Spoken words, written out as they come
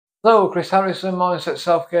Hello, Chris Harrison, Mindset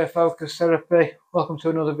Self-Care Focus Therapy. Welcome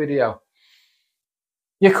to another video.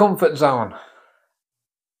 Your comfort zone.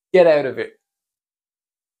 Get out of it.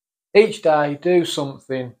 Each day, do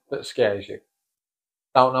something that scares you.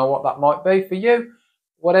 Don't know what that might be for you.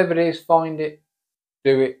 Whatever it is, find it,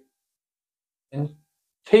 do it, and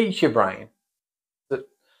teach your brain that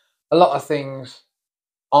a lot of things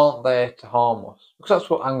aren't there to harm us. Because that's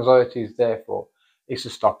what anxiety is there for. It's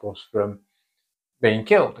to stop us from being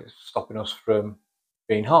killed. It's stopping us from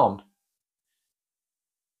being harmed.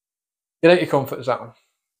 Get out your comfort zone.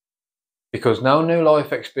 Because no new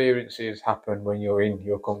life experiences happen when you're in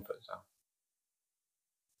your comfort zone.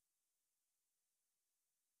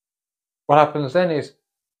 What happens then is,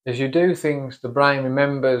 as you do things, the brain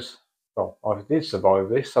remembers, well, I did survive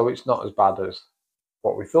this, so it's not as bad as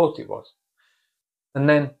what we thought it was. And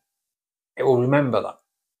then it will remember that.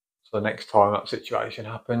 So the next time that situation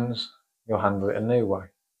happens, you'll handle it a new way.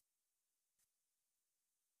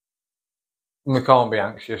 And we can't be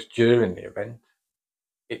anxious during the event.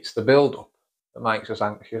 It's the build-up that makes us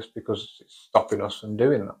anxious because it's stopping us from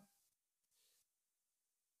doing that.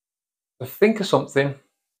 So think of something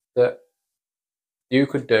that you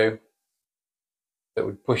could do that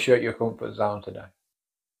would push you out your comfort zone today.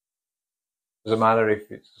 Doesn't matter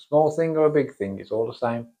if it's a small thing or a big thing, it's all the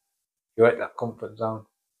same. You're at that comfort zone.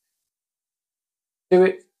 Do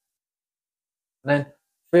it, and then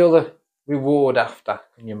feel the reward after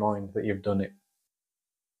in your mind that you've done it.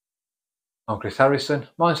 I'm Chris Harrison,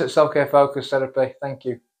 Mindset Self-Care Focus Therapy. Thank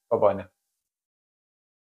you. Bye-bye now.